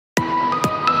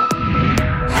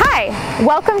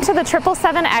Welcome to the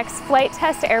 777X Flight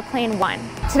Test Airplane 1.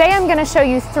 Today I'm going to show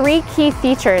you 3 key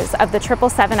features of the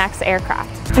 777X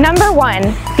aircraft. Number 1,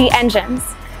 the engines.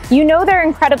 You know they're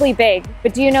incredibly big,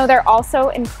 but do you know they're also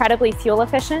incredibly fuel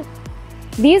efficient?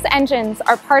 These engines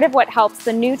are part of what helps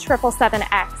the new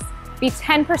 777X be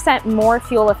 10% more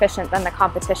fuel efficient than the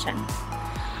competition.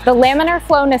 The laminar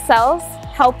flow nacelles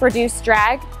help reduce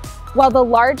drag, while the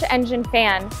large engine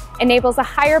fan enables a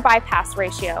higher bypass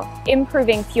ratio,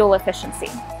 improving fuel efficiency,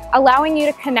 allowing you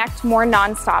to connect more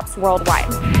non-stops worldwide.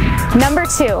 Number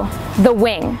 2, the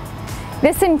wing.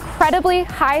 This incredibly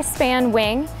high-span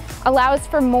wing allows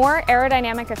for more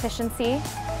aerodynamic efficiency.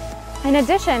 In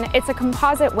addition, it's a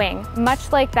composite wing,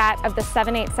 much like that of the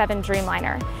 787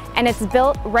 Dreamliner, and it's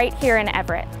built right here in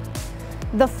Everett.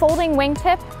 The folding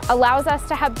wingtip allows us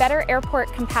to have better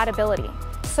airport compatibility,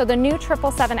 so the new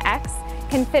 777X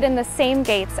can fit in the same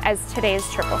gates as today's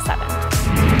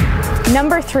 777.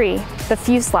 Number 3, the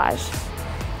fuselage.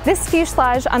 This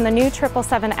fuselage on the new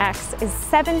 777X is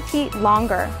 7 feet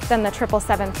longer than the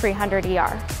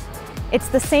 777-300ER. It's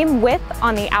the same width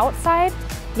on the outside,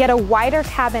 yet a wider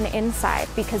cabin inside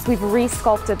because we've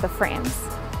re-sculpted the frames.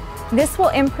 This will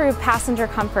improve passenger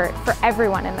comfort for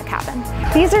everyone in the cabin.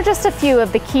 These are just a few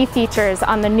of the key features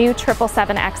on the new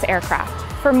 777X aircraft.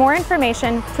 For more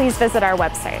information, please visit our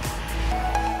website.